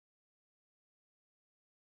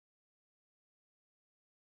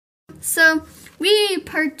So we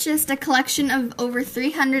purchased a collection of over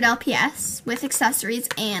 300 LPS with accessories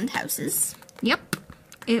and houses. Yep.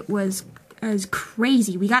 It was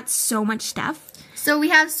crazy. We got so much stuff. So we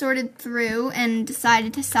have sorted through and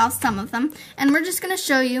decided to sell some of them. And we're just going to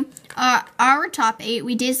show you our top 8.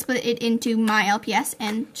 We did split it into my LPS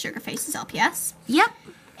and Sugarface's LPS. Yep.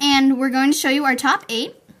 And we're going to show you our top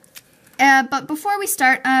 8. But before we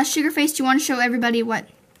start, Sugarface, do you want to show everybody what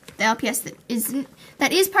the LPS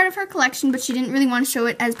that is part of her collection, but she didn't really want to show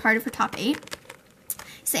it as part of her top 8?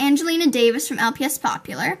 So Angelina Davis from LPS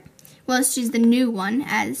Popular. Well, she's the new one,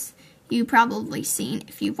 as you probably seen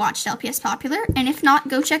if you've watched LPS Popular. And if not,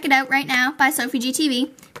 go check it out right now by Sophie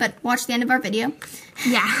GTV. But watch the end of our video.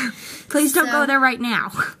 Yeah. Please don't go there right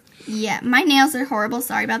now. Yeah, my nails are horrible.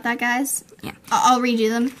 Sorry about that, guys. Yeah. I'll redo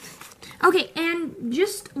them. Okay, and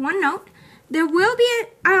just one note. There will be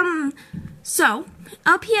so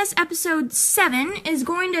LPS episode 7 is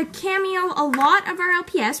going to cameo a lot of our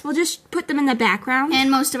LPS. We'll just put them in the background.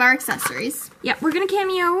 And most of our accessories. Yeah, we're going to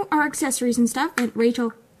cameo our accessories and stuff. And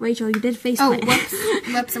Rachel, you did face plant.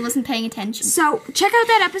 Oh, whoops, I wasn't paying attention. So, check out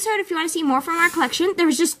that episode if you want to see more from our collection. There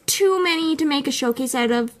was just too many to make a showcase out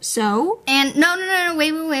of, so... And, no,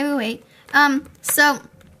 wait. So,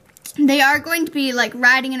 they are going to be, like,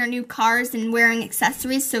 riding in our new cars and wearing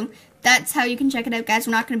accessories, so that's how you can check it out, guys.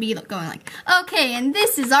 We're not going to be going like, okay, and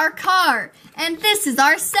this is our car, and this is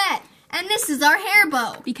our set, and this is our hair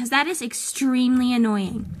bow. Because that is extremely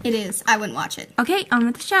annoying. It is. I wouldn't watch it. Okay, on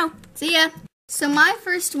with the show. See ya. So my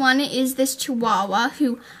first one is this Chihuahua,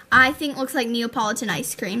 who I think looks like Neapolitan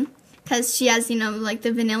ice cream. Because she has, like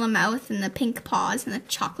the vanilla mouth and the pink paws and the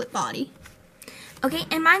chocolate body. Okay,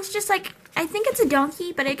 and mine's just like, I think it's a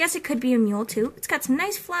donkey, but I guess it could be a mule too. It's got some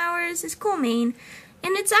nice flowers, this cool mane,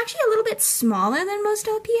 and it's actually a little bit smaller than most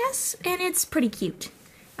LPS, and it's pretty cute.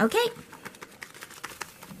 Okay.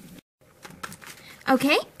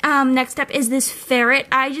 Okay, next up is this ferret.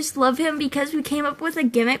 I just love him because we came up with a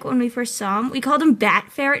gimmick when we first saw him. We called him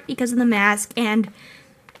Bat Ferret because of the mask, and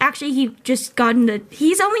actually he's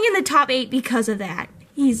only in the top 8 because of that.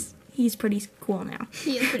 He's pretty cool now.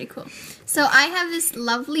 He is pretty cool. So I have this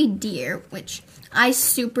lovely deer, which I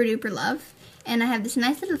super duper love. And I have this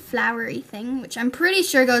nice little flowery thing, which I'm pretty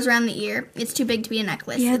sure goes around the ear. It's too big to be a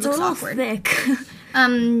necklace. Yeah, it looks a little awkward. Thick.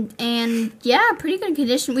 And yeah, pretty good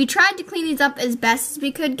condition. We tried to clean these up as best as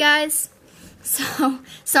we could, guys. So,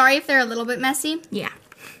 sorry if they're a little bit messy. Yeah.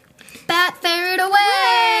 Bat ferret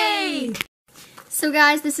away! So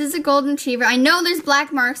guys, this is a golden retriever. I know there's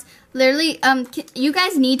black marks. Literally, you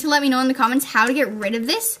guys need to let me know in the comments how to get rid of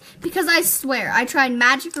this, because I swear, I tried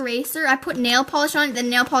magic eraser, I put nail polish on it, then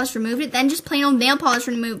nail polish removed it, then just plain old nail polish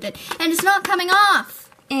removed it, and it's not coming off.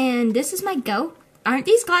 And this is my goat. Aren't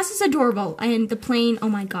these glasses adorable? And the plane, oh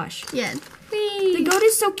my gosh. Yeah. Whee. The goat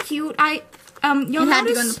is so cute. You'll have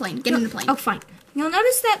to go in the plane. Get in the plane. Oh, fine. You'll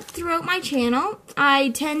notice that throughout my channel, I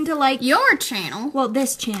tend to like... Your channel? Well,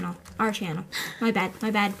 this channel. Our channel. My bad.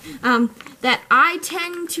 That I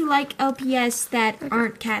tend to like LPS that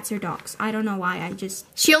aren't cats or dogs. I don't know why.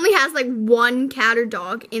 She only has like one cat or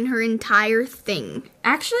dog in her entire thing.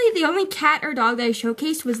 Actually, the only cat or dog that I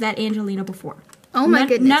showcased was that Angelina before. Oh my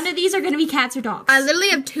goodness. None of these are going to be cats or dogs. I literally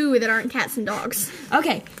have 2 that aren't cats and dogs.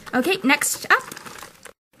 Okay, next up.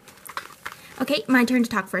 Okay, my turn to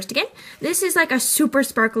talk first again. This is like a super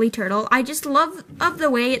sparkly turtle. I just love the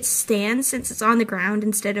way it stands since it's on the ground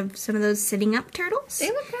instead of some of those sitting up turtles. They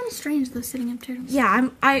look kind of strange, those sitting up turtles. Yeah,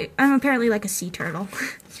 I'm apparently like a sea turtle.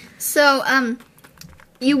 So,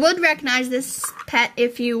 you would recognize this pet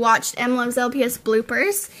if you watched M Loves LPS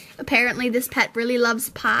bloopers. Apparently, this pet really loves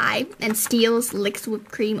pie and licks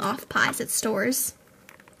whipped cream off pies at stores.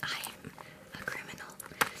 I am a criminal.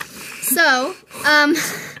 So,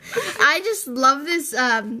 I just love this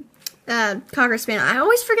Cocker Spaniel. I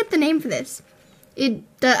always forget the name for this. I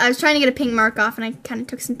was trying to get a pink mark off, and I kind of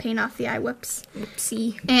took some paint off the eye. Whoops.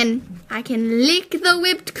 Whoopsie. And I can lick the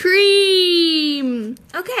whipped cream.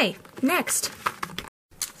 Okay, next.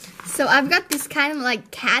 So I've got this kind of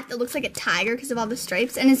like cat that looks like a tiger because of all the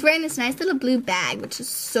stripes, and it's wearing this nice little blue bag, which is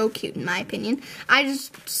so cute in my opinion. I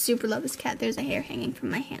just super love this cat. There's a hair hanging from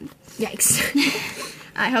my hand. Yikes.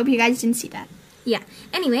 I hope you guys didn't see that. Yeah.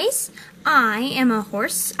 Anyways, I am a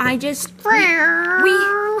horse. Hey!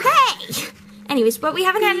 Anyways, but we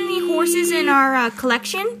haven't had any horses in our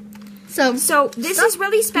collection. So this is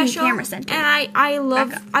really special. And I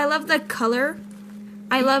love the color.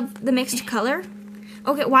 I love the mixed color.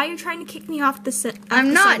 Okay, why are you trying to kick me off the side?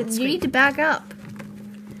 I'm not. You need to back up.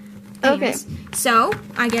 Anyways, okay. So,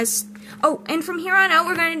 I guess... Oh, and from here on out,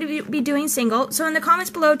 we're going to be doing single. So in the comments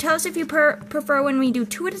below, tell us if you prefer when we do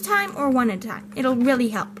 2 at a time or 1 at a time. It'll really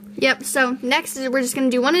help. Yep, so next we're just going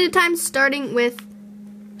to do one at a time, starting with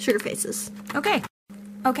sugar faces. Okay.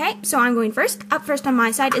 Okay, so I'm going first. Up first on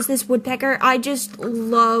my side is this woodpecker. I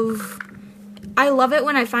love it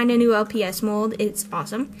when I find a new LPS mold. It's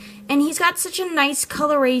awesome. And he's got such a nice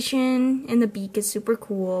coloration, and the beak is super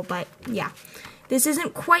cool, but yeah. This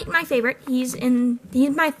isn't quite my favorite. He's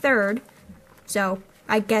my third. So,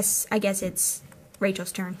 I guess it's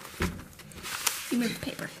Rachel's turn. You move the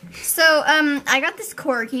paper. So, I got this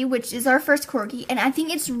corgi, which is our first corgi, and I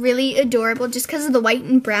think it's really adorable just because of the white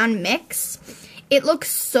and brown mix. It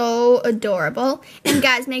looks so adorable. And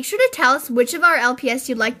guys, make sure to tell us which of our LPS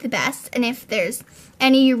you like the best, and if there's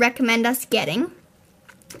any you recommend us getting.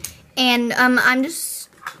 And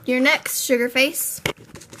you're next, sugar face.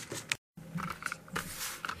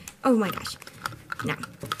 Oh my gosh. No.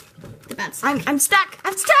 The bad side. I'm stuck.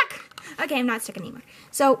 I'm stuck. Okay, I'm not stuck anymore.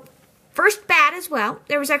 So, first bat as well.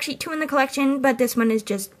 There was actually 2 in the collection, but this one is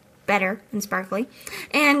just better and sparkly.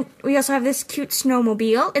 And we also have this cute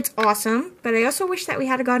snowmobile. It's awesome, but I also wish that we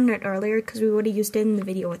had gotten it earlier because we would have used it in the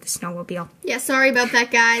video with the snowmobile. Yeah, sorry about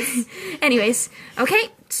that, guys. Anyways, okay,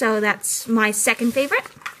 so that's my second favorite.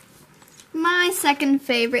 My second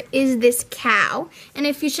favorite is this cow. And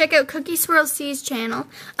if you check out Cookie Swirl C's channel,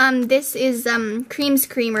 this is Cream's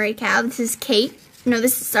Creamery cow. This is Kate. No,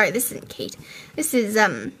 this isn't Kate. This is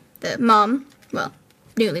the mom. Well,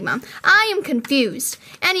 newly mom. I am confused.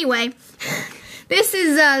 Anyway, this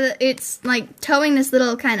is it's like towing this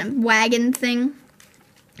little kind of wagon thing.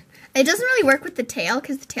 It doesn't really work with the tail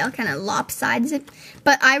because the tail kind of lopsides it.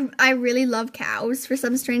 But I really love cows for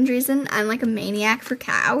some strange reason. I'm like a maniac for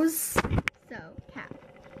cows. So, cow.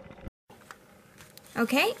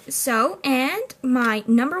 Okay, so, and my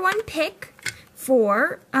number 1 pick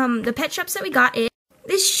for the pet shops that we got is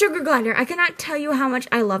this sugar glider. I cannot tell you how much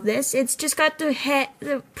I love this. It's just got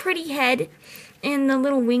the pretty head and the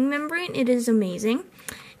little wing membrane. It is amazing.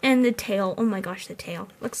 And the tail, oh my gosh, the tail.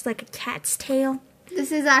 Looks like a cat's tail.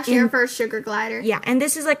 This is actually our first sugar glider. Yeah, and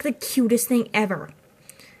this is like the cutest thing ever.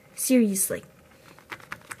 Seriously.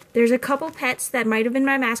 There's a couple pets that might have been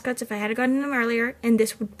my mascots if I had gotten them earlier, and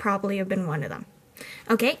this would probably have been one of them.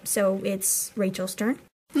 Okay, so it's Rachel's turn.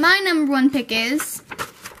 My number 1 pick is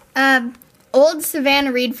old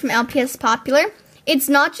Savannah Reed from LPS Popular. It's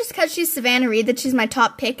not just because she's Savannah Reed that she's my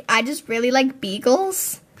top pick. I just really like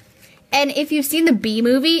beagles. And if you've seen the Bee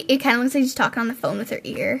movie, it kind of looks like she's talking on the phone with her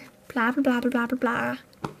ear. Blah, blah, blah, blah, blah, blah, blah,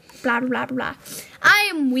 blah, blah, blah, blah. I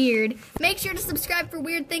am weird. Make sure to subscribe for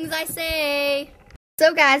weird things I say.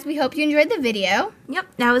 So guys, we hope you enjoyed the video.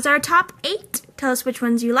 Yep, that was our top 8. Tell us which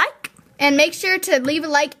ones you like. And make sure to leave a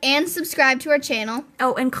like and subscribe to our channel.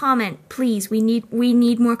 Oh, and comment, please. We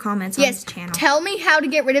need more comments on this channel. Tell me how to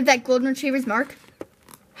get rid of that golden retriever's mark.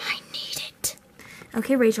 I need it.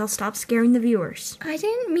 Okay, Rachel, stop scaring the viewers. I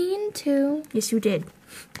didn't mean to. Yes, you did.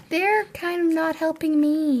 They're kind of not helping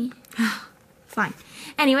me. Fine.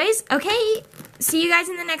 Anyways, okay. See you guys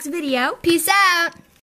in the next video. Peace out.